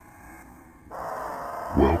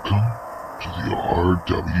Welcome to the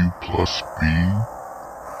RW plus B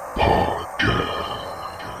podcast.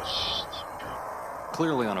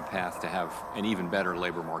 Clearly on a path to have an even better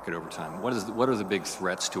labor market over time. What are the big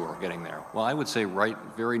threats to our getting there? Well, I would say right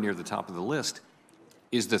very near the top of the list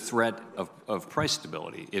is the threat of price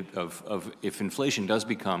stability. If inflation does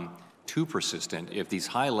become too persistent, if these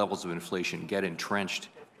high levels of inflation get entrenched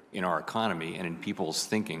in our economy and in people's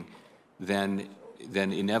thinking, then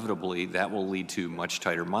inevitably that will lead to much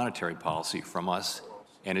tighter monetary policy from us,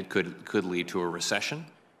 and it could lead to a recession,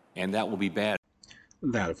 and that will be bad.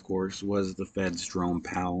 That, of course, was the Fed's Jerome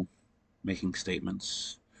Powell making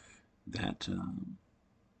statements that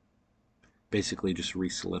basically just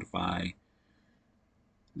re-solidify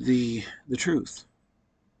the truth,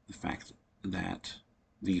 the fact that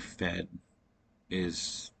the Fed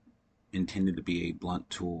is intended to be a blunt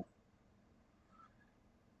tool,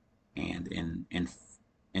 and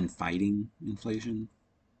in fighting inflation,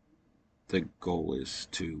 the goal is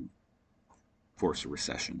to force a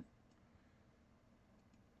recession.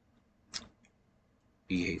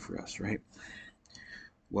 EA for us, right?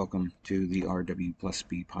 Welcome to the RW plus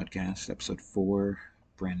B podcast, episode 4,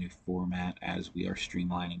 brand new format as we are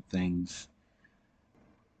streamlining things.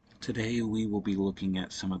 Today we will be looking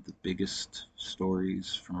at some of the biggest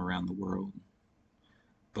stories from around the world,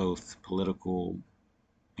 both political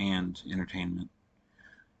and entertainment.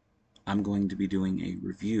 I'm going to be doing a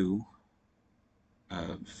review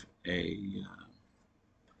of a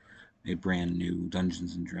brand new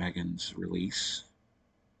Dungeons & Dragons release.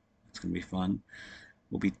 It's going to be fun.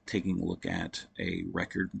 We'll be taking a look at a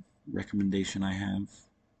record recommendation I have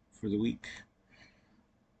for the week.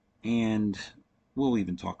 And we'll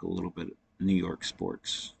even talk a little bit New York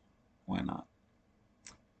sports. Why not?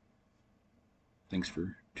 Thanks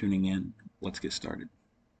for tuning in. Let's get started.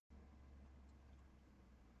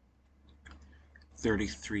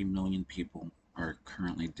 33 million people are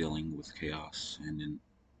currently dealing with chaos and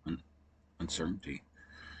uncertainty.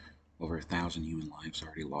 Over 1,000 human lives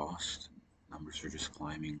already lost. Numbers are just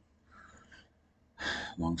climbing,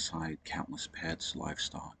 alongside countless pets,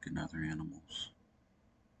 livestock, and other animals.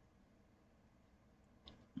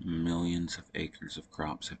 Millions of acres of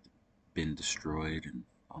crops have been destroyed, and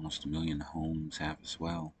almost 1 million homes have as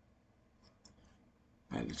well.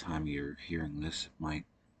 By the time you're hearing this, it might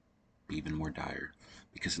be even more dire,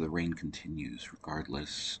 because the rain continues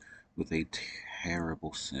regardless, with a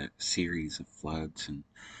terrible series of floods and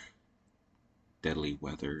deadly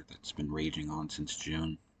weather that's been raging on since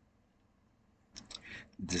June.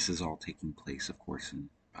 This is all taking place, of course, in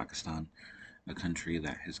Pakistan, a country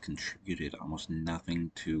that has contributed almost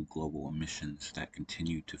nothing to global emissions that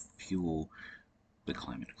continue to fuel the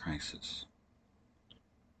climate crisis.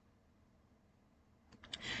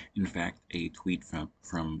 In fact, a tweet from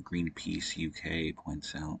Greenpeace UK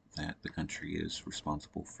points out that the country is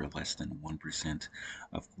responsible for less than 1%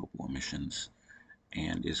 of global emissions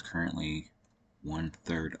and is currently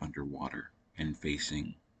 1/3 underwater and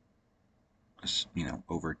facing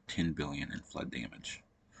over 10 billion in flood damage.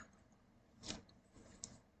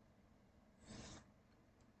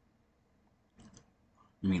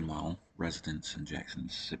 Meanwhile, residents in Jackson,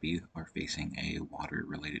 Mississippi are facing a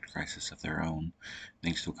water-related crisis of their own,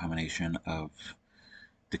 thanks to a combination of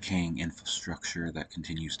decaying infrastructure that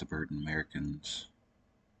continues to burden Americans,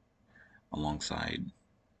 alongside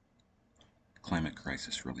climate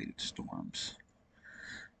crisis-related storms.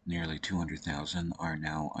 Nearly 200,000 are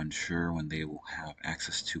now unsure when they will have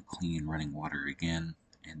access to clean running water again,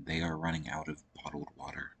 and they are running out of bottled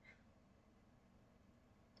water.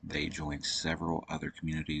 They join several other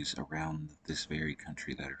communities around this very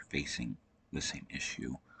country that are facing the same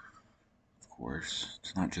issue. Of course,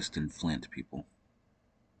 it's not just in Flint, people.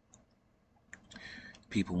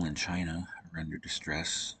 People in China are under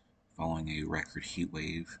distress following a record heat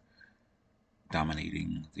wave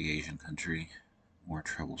dominating the Asian country. More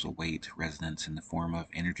troubles await residents in the form of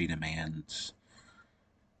energy demands.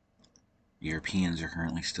 Europeans are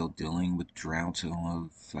currently still dealing with droughts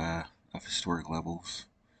of historic levels.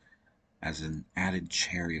 As an added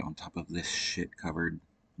cherry on top of this shit-covered,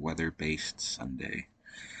 weather-based Sunday.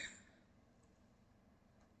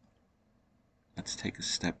 Let's take a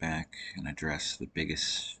step back and address the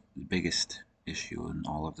biggest issue in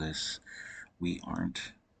all of this. We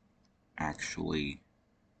aren't actually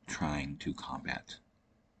trying to combat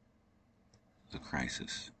the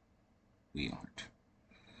crisis. We aren't.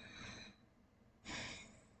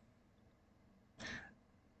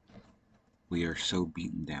 We are so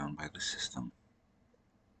beaten down by the system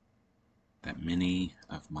that many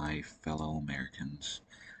of my fellow Americans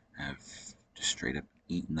have just straight up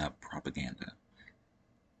eaten up propaganda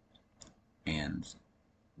and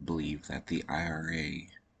believe that the IRA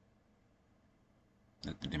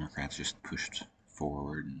that the Democrats just pushed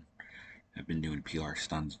forward and have been doing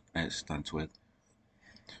stunts with,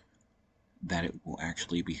 that it will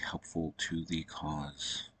actually be helpful to the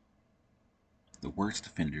cause. The worst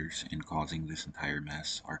offenders in causing this entire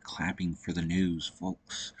mess are clapping for the news,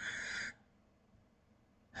 folks.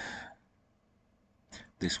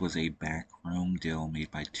 This was a backroom deal made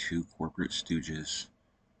by two corporate stooges.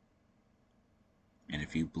 And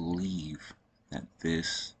if you believe that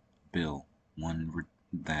this bill, one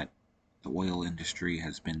that the oil industry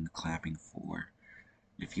has been clapping for,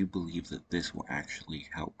 if you believe that this will actually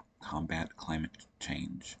help combat climate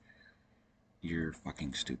change, you're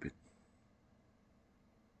fucking stupid.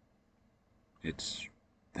 It's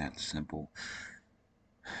that simple.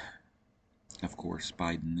 Of course,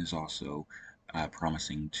 Biden is also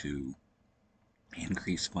promising to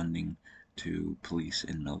increase funding to police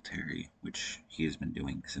and military, which he has been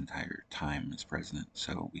doing this entire time as president,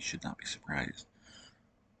 so we should not be surprised.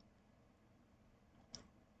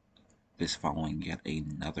 This following yet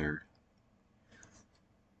another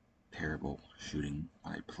terrible shooting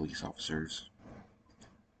by police officers.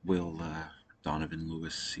 Will Donovan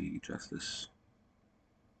Lewis see justice?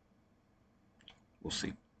 We'll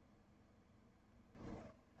see.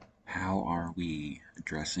 How are we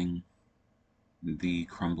addressing the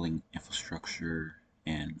crumbling infrastructure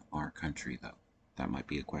in our country, though? That might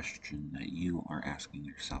be a question that you are asking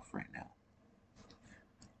yourself right now.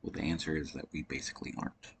 Well, the answer is that we basically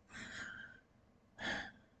aren't.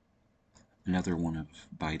 Another one of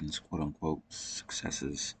Biden's quote-unquote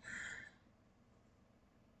successes,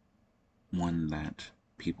 one that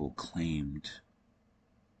people claimed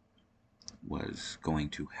was going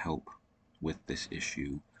to help with this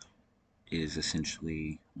issue, is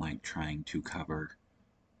essentially like trying to cover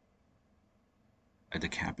a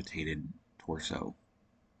decapitated torso,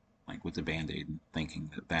 like with a band-aid, thinking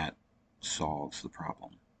that that solves the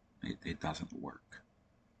problem. It doesn't work.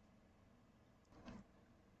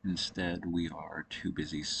 Instead, we are too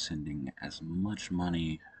busy sending as much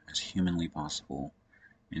money as humanly possible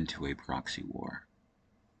into a proxy war,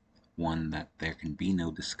 one that there can be no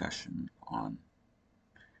discussion on,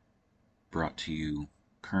 brought to you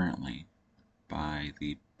currently by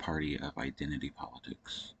the party of identity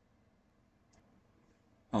politics.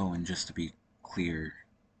 Oh, and just to be clear,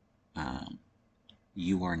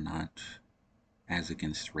 you are not as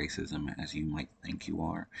against racism as you might think you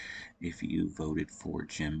are if you voted for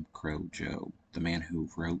Jim Crow Joe, the man who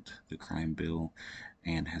wrote the crime bill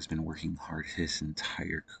and has been working hard his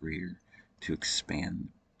entire career to expand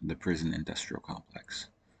the prison industrial complex.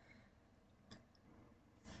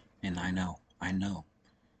 And I know,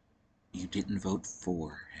 you didn't vote for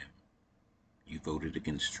him. You voted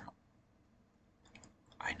against Trump.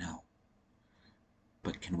 I know.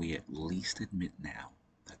 But can we at least admit now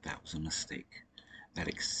that that was a mistake? That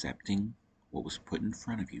accepting what was put in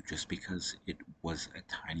front of you just because it was a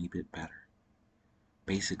tiny bit better,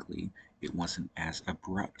 basically, it wasn't as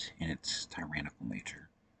abrupt in its tyrannical nature,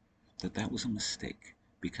 that was a mistake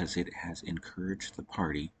because it has encouraged the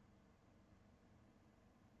party,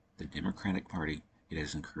 the Democratic Party, it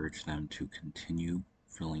has encouraged them to continue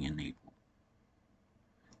filling in Naples,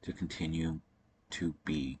 to continue to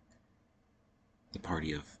be the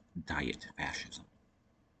party of diet fascism.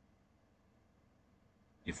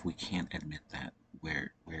 If we can't admit that,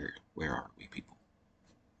 where are we, people?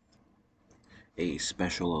 A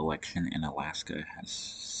special election in Alaska has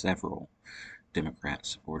several Democrat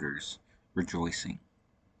supporters rejoicing,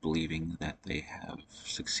 believing that they have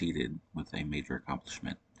succeeded with a major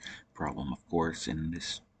accomplishment. Problem, of course, in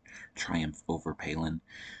this triumph over Palin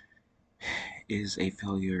is a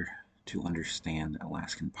failure to understand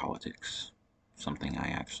Alaskan politics, something I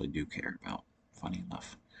actually do care about, funny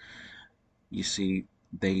enough. You see,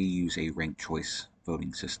 they use a ranked choice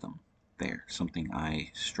voting system there, something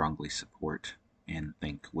I strongly support and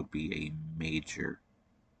think would be a major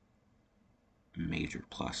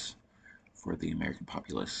plus for the American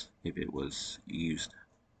populace if it was used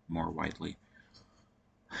more widely.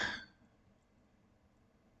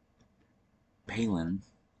 Palin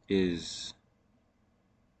is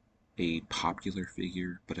a popular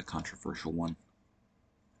figure, but a controversial one.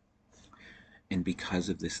 And because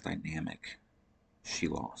of this dynamic, she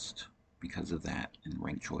lost. Because of that, in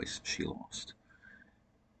ranked choice, she lost.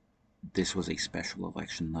 This was a special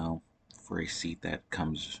election, though, for a seat that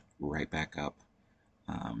comes right back up,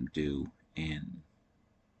 due in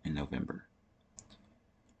November.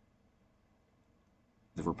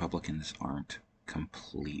 The Republicans aren't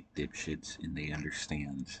complete dipshits, and they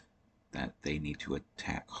understand that they need to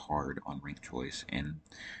attack hard on rank choice and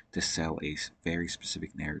to sell a very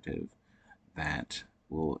specific narrative that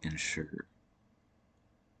will ensure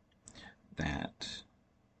that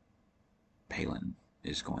Palin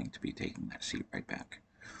is going to be taking that seat right back.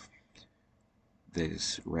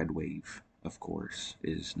 This red wave, of course,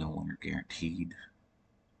 is no longer guaranteed.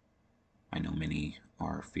 I know many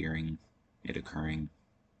are fearing it occurring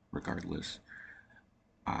regardless.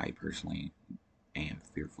 I personally am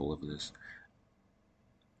fearful of this.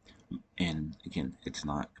 And again, it's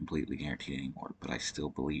not completely guaranteed anymore, but I still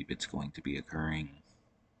believe it's going to be occurring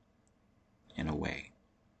in a way.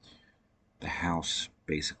 The House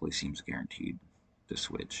basically seems guaranteed to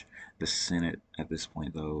switch. The Senate at this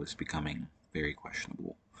point, though, is becoming very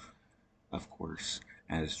questionable. Of course,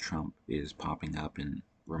 as Trump is popping up and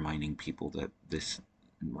reminding people that this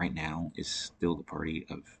right now is still the party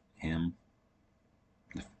of him,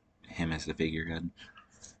 him as the figurehead,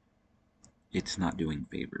 it's not doing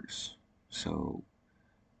favors. So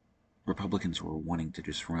Republicans were wanting to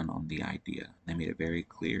just run on the idea. They made it very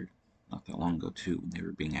clear not that long ago, too, when they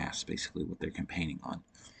were being asked basically what they're campaigning on.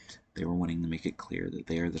 They were wanting to make it clear that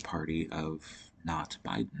they are the party of not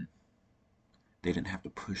Biden. They didn't have to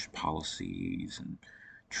push policies and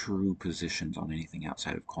true positions on anything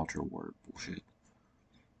outside of culture war bullshit.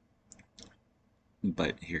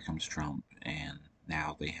 But here comes Trump, and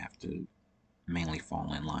now they have to mainly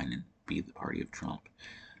fall in line and be the party of Trump.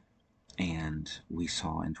 And we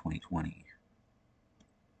saw in 2020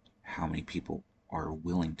 how many people are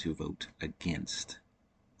willing to vote against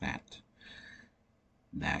that.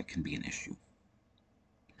 That can be an issue.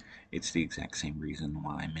 It's the exact same reason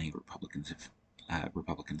why many Republicans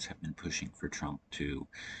have been pushing for Trump to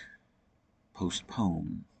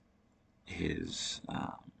postpone his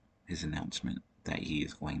announcement that he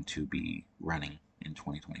is going to be running in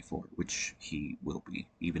 2024, which he will be,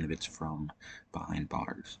 even if it's from behind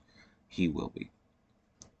bars. He will be.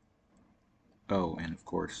 Oh, and of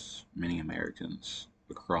course, many Americans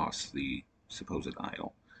across the supposed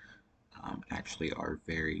aisle actually are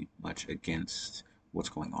very much against what's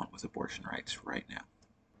going on with abortion rights right now.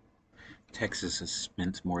 Texas has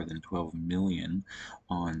spent more than $12 million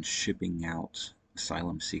on shipping out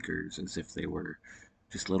asylum seekers as if they were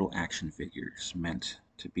just little action figures meant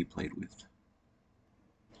to be played with.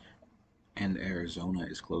 And Arizona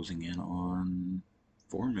is closing in on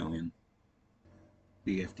 $4 million.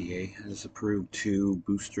 The FDA has approved 2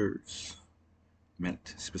 boosters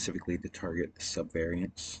meant specifically to target the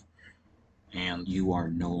subvariants, and you are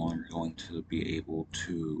no longer going to be able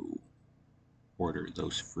to order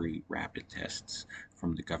those free rapid tests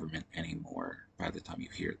from the government anymore by the time you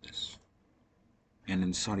hear this. And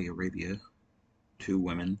in Saudi Arabia, 2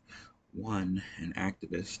 women, one an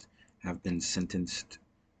activist, have been sentenced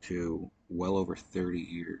to well over 30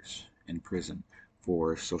 years in prison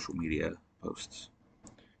for social media posts.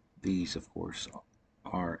 These, of course,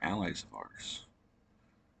 are allies of ours,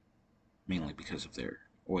 mainly because of their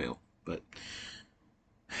oil, but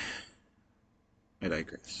I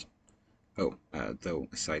digress. Oh, though,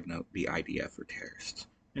 a side note, the IDF are terrorists.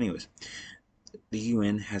 Anyways, the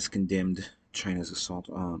UN has condemned China's assault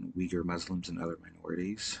on Uyghur Muslims and other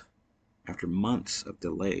minorities after months of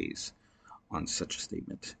delays on such a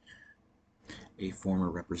statement. A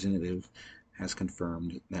former representative has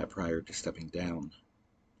confirmed that prior to stepping down,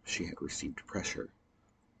 she had received pressure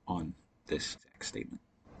on this exact statement.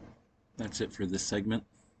 That's it for this segment.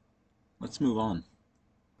 Let's move on.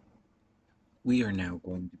 We are now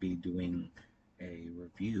going to be doing a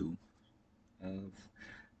review of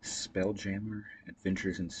Spelljammer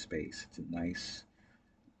Adventures in Space. It's a nice,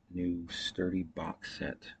 new, sturdy box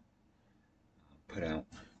set put out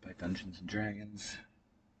by Dungeons & Dragons.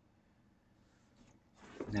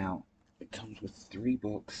 Now, it comes with 3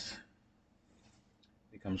 books.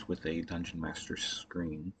 It comes with a Dungeon Master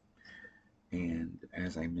screen, and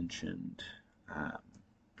as I mentioned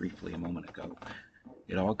briefly a moment ago,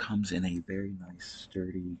 it all comes in a very nice,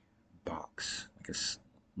 sturdy box. Like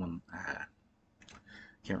I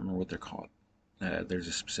can't remember what they're called. There's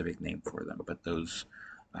a specific name for them, but those,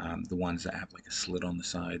 the ones that have like a slit on the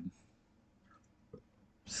side,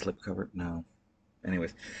 slip cover. No.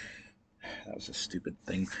 Anyways, that was a stupid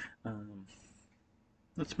thing.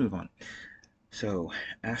 Let's move on. So,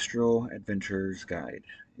 Astral Adventures Guide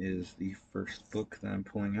is the first book that I'm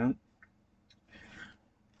pulling out.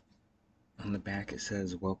 On the back it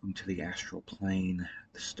says, "Welcome to the astral plane,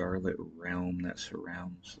 the starlit realm that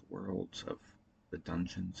surrounds the worlds of the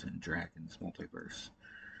Dungeons and Dragons multiverse.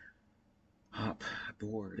 Hop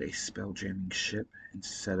aboard a spell-jamming ship and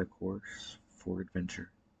set a course for adventure."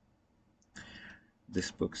 This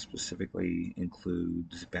book specifically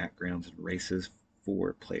includes backgrounds and races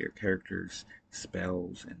for player characters,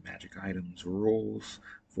 spells and magic items, rules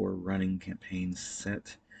for running campaigns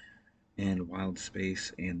set in Wild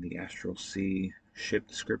Space and the Astral Sea, ship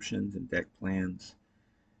descriptions and deck plans,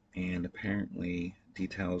 and apparently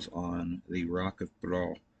details on the Rock of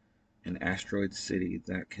Bro, an asteroid city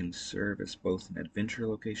that can serve as both an adventure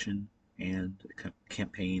location and a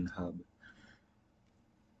campaign hub.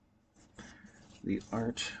 The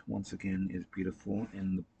art, once again, is beautiful,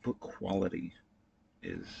 and the book quality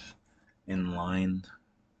is in line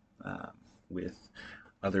um, with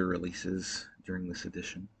other releases during this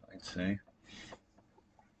edition, I'd say.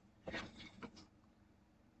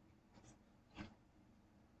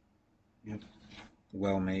 Yep.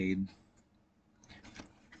 Well made.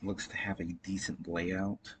 Looks to have a decent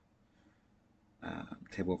layout.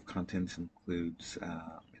 Table of contents includes,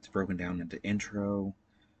 it's broken down into intro,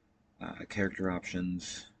 character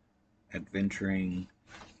options, adventuring,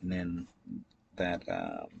 and then that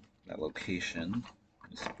location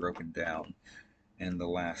is broken down. And the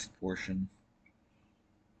last portion,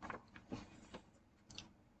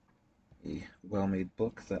 a well-made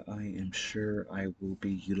book that I am sure I will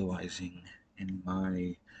be utilizing in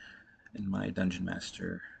my Dungeon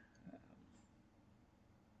Master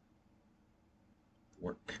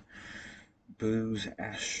work. Boo's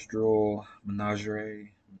Astral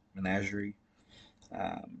Menagerie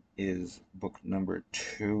is book number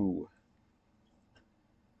 2.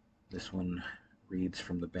 This one reads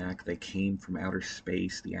from the back: they came from outer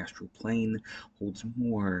space. The astral plane holds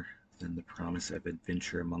more than the promise of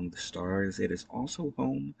adventure among the stars. It is also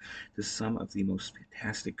home to some of the most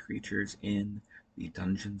fantastic creatures in the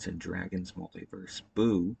Dungeons and Dragons multiverse.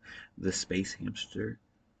 Boo, the space hamster,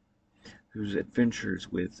 whose adventures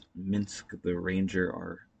with Minsk the Ranger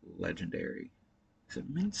are legendary. Is it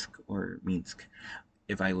Minsk or Minsk?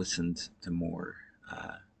 If I listened to more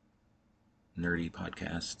nerdy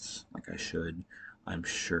podcasts like I should, I'm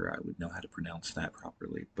sure I would know how to pronounce that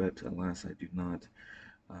properly, but alas, I do not.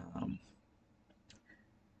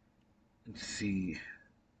 Let's see.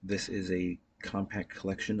 This is a compact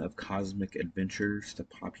collection of cosmic adventures to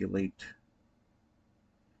populate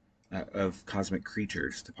of cosmic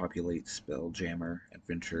creatures to populate Spelljammer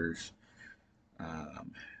adventures.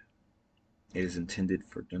 Um, it is intended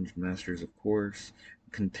for Dungeon Masters, of course.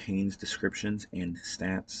 It contains descriptions and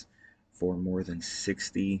stats for more than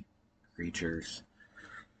 60 creatures.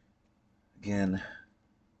 Again,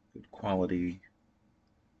 good quality.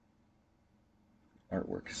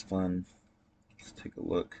 Artwork is fun. Let's take a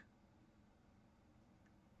look.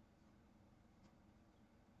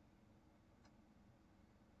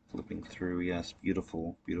 Flipping through, yes,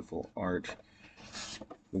 beautiful, beautiful art.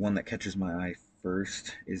 The one that catches my eye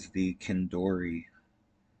first is the Kendori.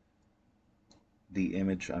 The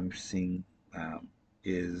image I'm seeing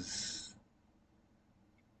is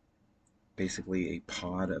basically a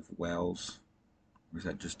pod of whales. Or is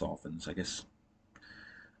that just dolphins? I guess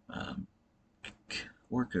um,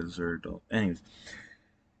 orcas or dolphins. Anyways,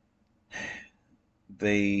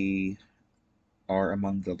 they are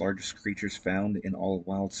among the largest creatures found in all of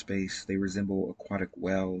wild space. They resemble aquatic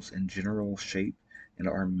whales in general shape and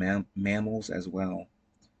are mammals as well.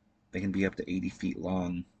 They can be up to 80 feet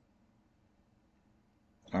long.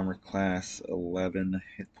 Armor class 11,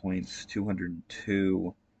 hit points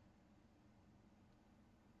 202.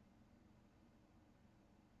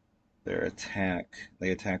 Their attack, they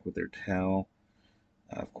attack with their tail.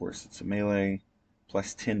 Of course, it's a melee.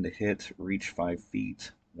 Plus 10 to hit, reach 5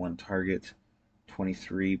 feet, 1 target.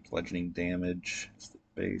 23 bludgeoning damage is the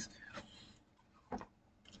base.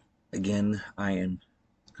 Again, I am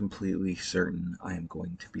completely certain I am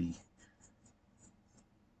going to be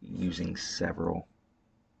using several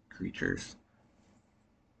creatures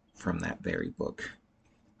from that very book.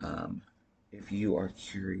 If you are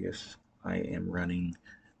curious, I am running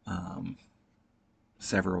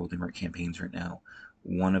several different campaigns right now,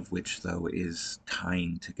 one of which, though, is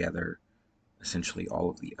tying together essentially all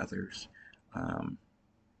of the others.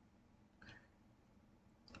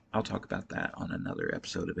 I'll talk about that on another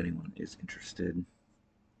episode if anyone is interested.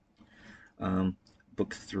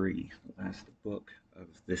 Book 3, the last book of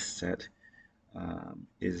this set,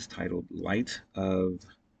 is titled Light of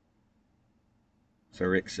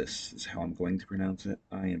Xerxes, is how I'm going to pronounce it.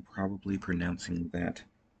 I am probably pronouncing that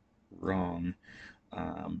wrong.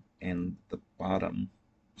 And the bottom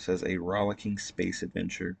says a rollicking space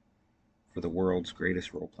adventure for the world's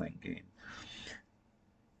greatest role-playing game.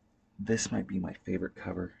 This might be my favorite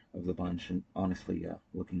cover of the bunch, and honestly,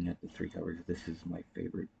 looking at the 3 covers, this is my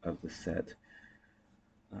favorite of the set.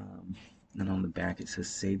 Um, and on the back it says,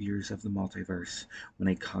 Saviors of the Multiverse. When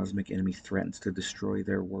a cosmic enemy threatens to destroy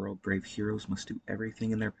their world, brave heroes must do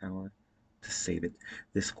everything in their power to save it.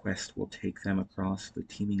 This quest will take them across the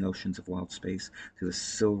teeming oceans of wild space to the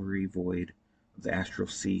silvery void of the astral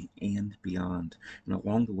sea and beyond. And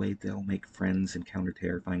along the way, they'll make friends, encounter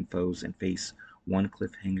terrifying foes, and face one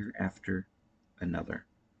cliffhanger after another.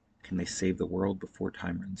 Can they save the world before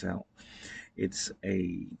time runs out? It's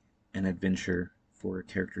an adventure for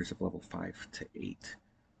characters of level 5 to 8.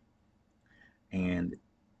 And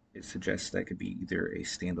it suggests that could be either a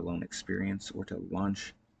standalone experience or to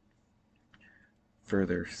launch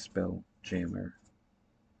further Spelljammer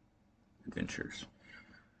adventures.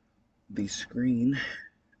 The screen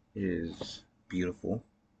is beautiful.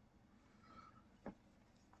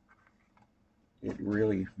 It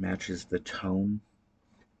really matches the tone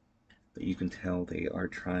that you can tell they are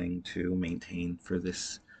trying to maintain for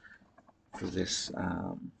this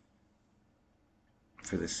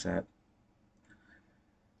set.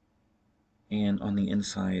 And on the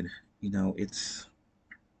inside, it's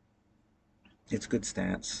good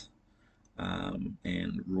stats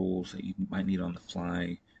and rules that you might need on the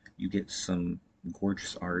fly. You get some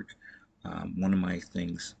gorgeous art.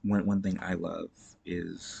 One thing I love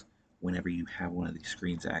is whenever you have one of these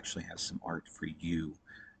screens that actually has some art for you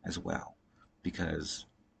as well, because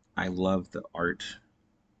I love the art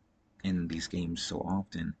in these games so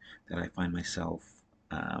often that I find myself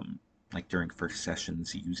like during first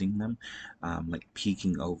sessions using them, like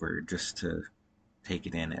peeking over just to take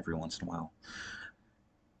it in every once in a while.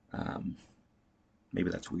 Maybe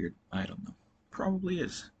that's weird. I don't know. Probably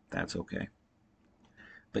is. That's okay.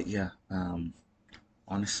 But yeah,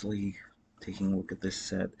 honestly, taking a look at this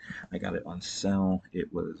set, I got it on sale.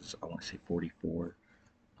 It was, I want to say 44.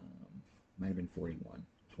 Might have been 41.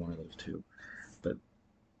 It's one of those two. But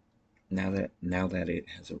now that it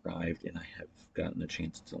has arrived and I have gotten a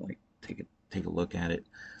chance to like take a look at it,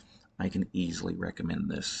 I can easily recommend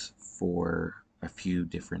this for a few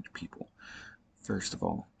different people. First of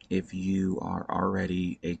all, if you are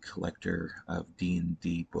already a collector of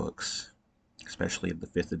D&D books, especially of the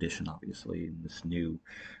 5th edition, obviously, in this new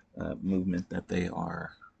movement that they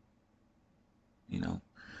are, in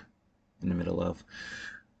the middle of.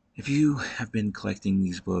 If you have been collecting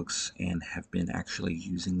these books and have been actually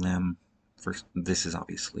using them, first, this is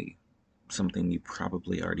obviously something you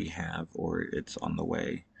probably already have or it's on the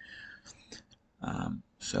way.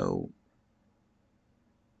 So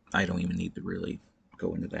I don't even need to really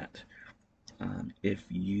go into that. If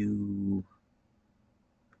you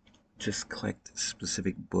just collect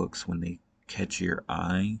specific books when they catch your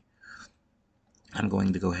eye, I'm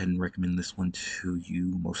going to go ahead and recommend this one to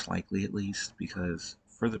you, most likely at least, because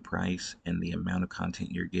for the price and the amount of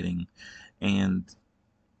content you're getting, and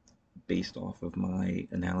based off of my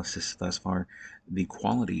analysis thus far, the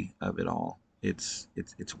quality of it all, it's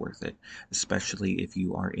worth it, especially if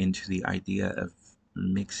you are into the idea of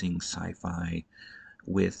mixing sci-fi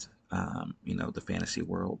with the fantasy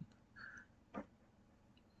world.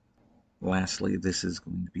 Lastly, this is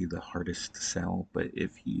going to be the hardest to sell, but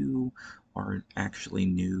if you are actually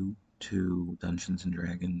new to Dungeons and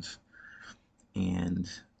Dragons, and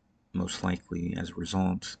most likely as a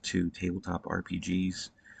result to tabletop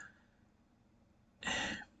RPGs,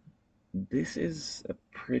 this is a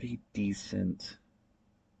pretty decent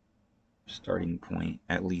starting point,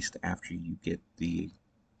 at least after you get the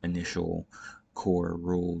initial core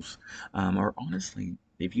rules. Or honestly,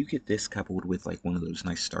 if you get this coupled with like one of those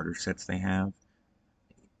nice starter sets they have,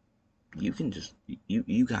 you can just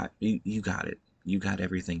you got it. You got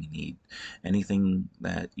everything you need. Anything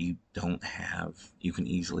that you don't have, you can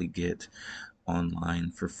easily get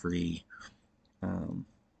online for free. Um,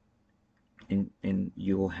 and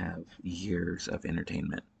you will have years of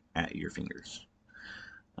entertainment at your fingers.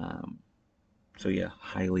 Um, so yeah,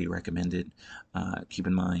 highly recommended. Keep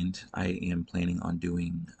in mind, I am planning on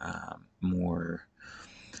doing more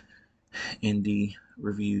indie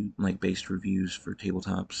based reviews for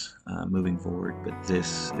tabletops moving forward. But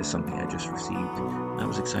this is something I just received, and I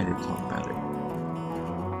was excited to talk about it.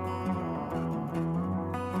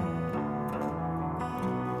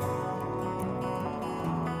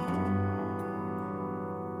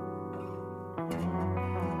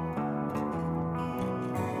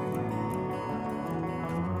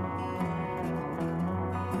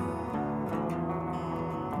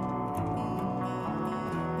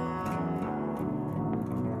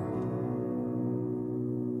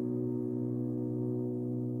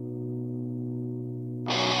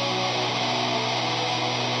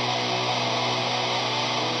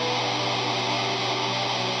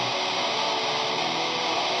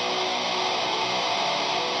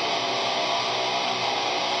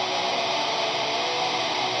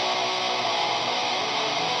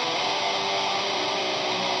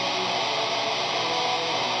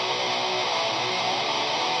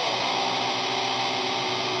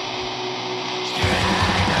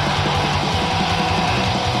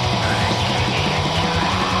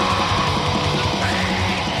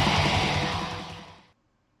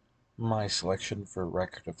 My selection for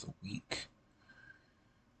Record of the Week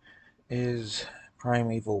is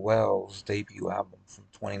Primeval Well's debut album from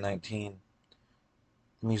 2019.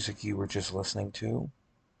 The music you were just listening to,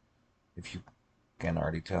 if you can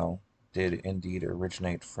already tell, did indeed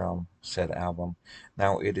originate from said album.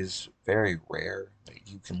 Now, it is very rare that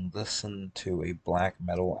you can listen to a black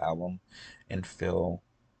metal album and feel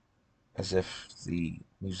as if the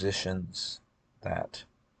musicians that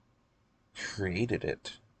created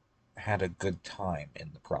it had a good time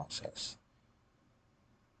in the process.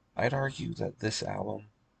 I'd argue that this album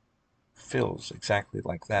feels exactly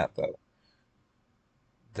like that, though.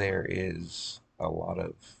 There is a lot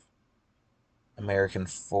of American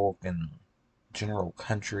folk and general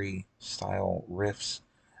country style riffs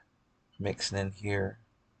mixed in here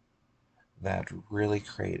that really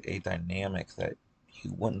create a dynamic that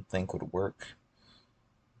you wouldn't think would work,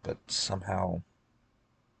 but somehow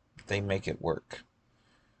they make it work.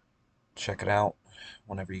 Check it out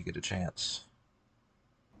whenever you get a chance.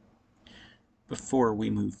 Before we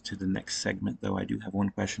move to the next segment, though, I do have one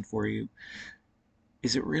question for you.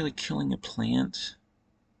 Is it really killing a plant,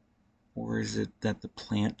 or is it that the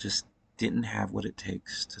plant just didn't have what it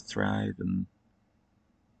takes to thrive in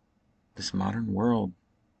this modern world?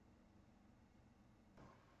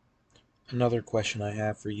 Another question I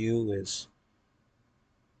have for you is,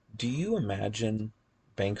 do you imagine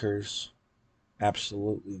bankers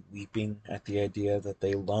absolutely weeping at the idea that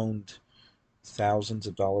they loaned thousands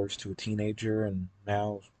of dollars to a teenager and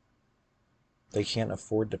now they can't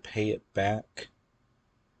afford to pay it back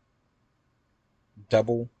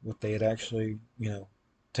double what they had actually,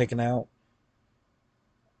 taken out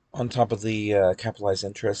on top of the capitalized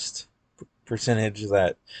interest percentage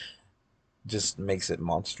that just makes it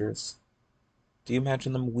monstrous? Do you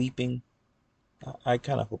imagine them weeping? I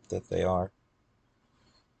kind of hope that they are.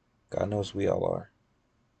 God knows we all are.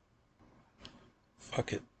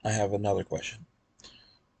 Fuck it. I have another question.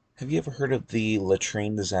 Have you ever heard of the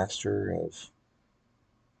latrine disaster of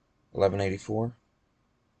 1184?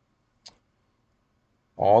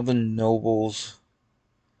 All the nobles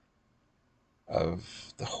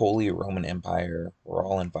of the Holy Roman Empire were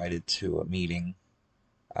all invited to a meeting,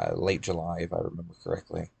 late July, if I remember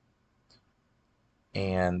correctly.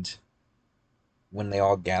 And when they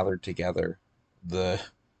all gathered together, the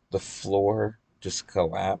the floor just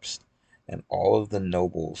collapsed, and all of the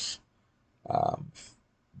nobles um,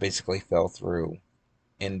 basically fell through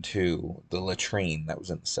into the latrine that was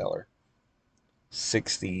in the cellar.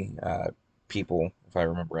 60 people, if I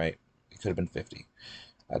remember right. It could have been 50.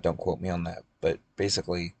 Don't quote me on that. But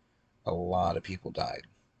basically, a lot of people died.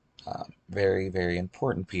 Very, very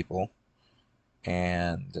important people.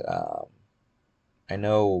 And I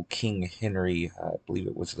know King Henry, I believe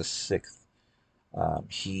it was the sixth,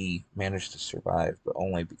 he managed to survive, but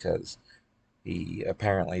only because he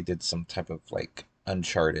apparently did some type of like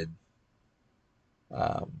Uncharted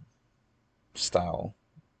um, style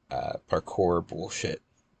parkour bullshit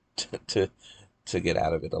to, to to get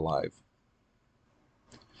out of it alive.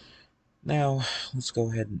 Now, let's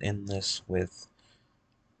go ahead and end this with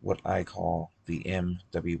what I call the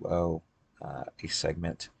MWO, a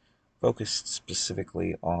segment focused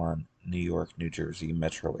specifically on New York, New Jersey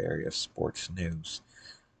metro area sports news.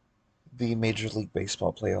 The Major League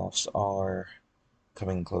Baseball playoffs are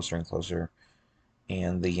coming closer and closer,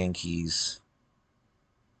 and the Yankees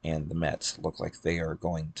and the Mets look like they are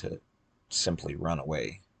going to simply run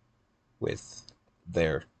away with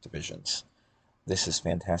their divisions. This is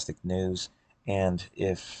fantastic news, and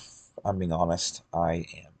if I'm being honest, I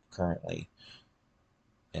am currently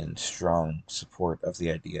in strong support of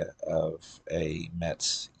the idea of a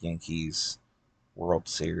Mets Yankees World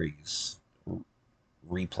Series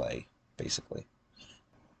replay, basically.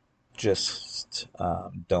 Just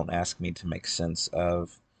don't ask me to make sense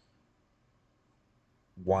of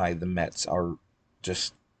why the Mets are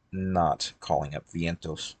just not calling up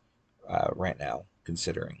Vientos right now,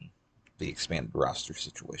 considering the expanded roster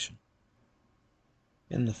situation.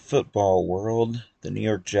 In the football world, the New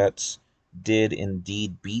York Jets did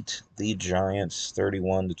indeed beat the Giants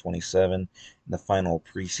 31-27 in the final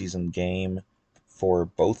preseason game for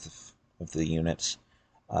both of the units.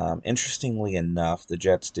 Interestingly enough, the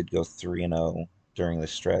Jets did go 3-0 during the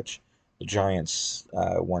stretch. The Giants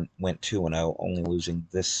went 2-0, only losing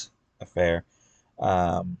this affair.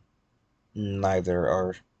 Um, Neither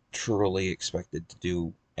are truly expected to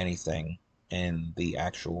do anything in the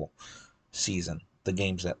actual season, the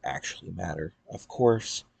games that actually matter, of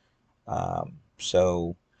course.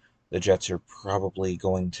 So the Jets are probably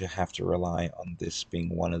going to have to rely on this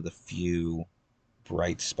being one of the few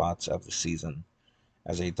bright spots of the season.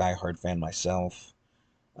 As a diehard fan myself,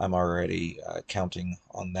 I'm already counting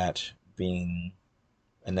on that being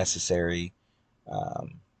a necessary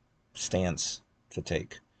um, stance to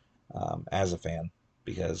take as a fan,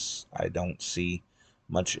 because I don't see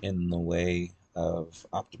much in the way of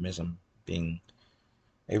optimism being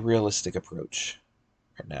a realistic approach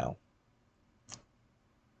right now.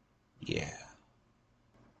 Yeah.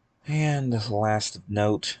 And last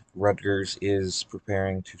note, Rutgers is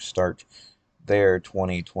preparing to start their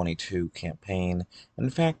 2022 campaign. In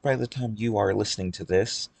fact, by the time you are listening to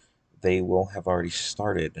this, they will have already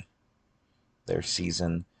started their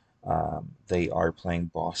season. They are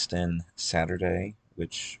playing Boston Saturday,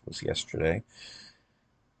 which was yesterday.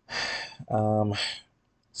 Um,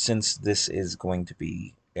 since this is going to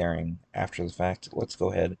be airing after the fact, let's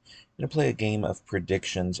go ahead and play a game of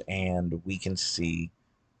predictions, and we can see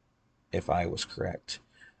if I was correct.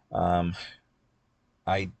 Um,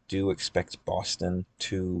 I do expect Boston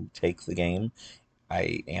to take the game.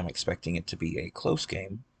 I am expecting it to be a close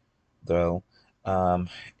game, though, um,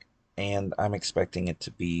 and I'm expecting it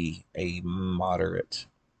to be a moderate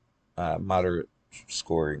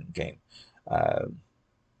scoring game, uh,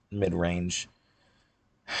 mid-range,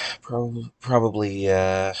 probably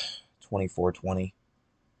 24-20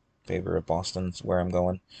 favor of Boston's where I'm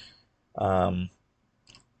going. Um,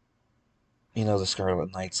 the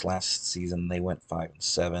Scarlet Knights last season they went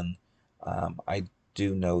 5-7. I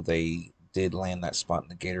do know they did land that spot in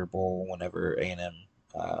the Gator Bowl whenever A&M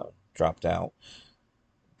dropped out,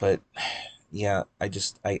 but yeah, I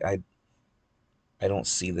don't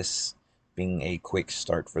see this being a quick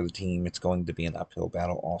start for the team. It's going to be an uphill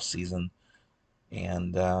battle all season,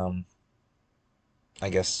 and I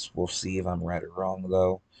guess we'll see if I'm right or wrong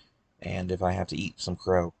though, and if I have to eat some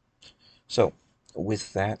crow. So,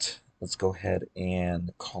 with that, let's go ahead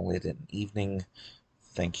and call it an evening.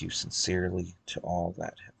 Thank you sincerely to all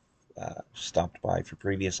that have stopped by for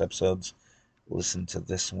previous episodes, listened to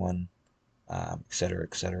this one, etc.,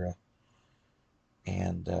 etc.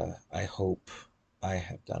 And I hope I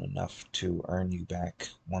have done enough to earn you back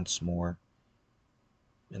once more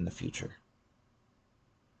in the future.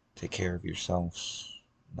 Take care of yourselves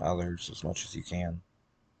and others as much as you can,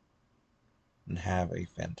 and have a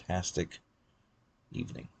fantastic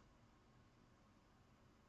evening.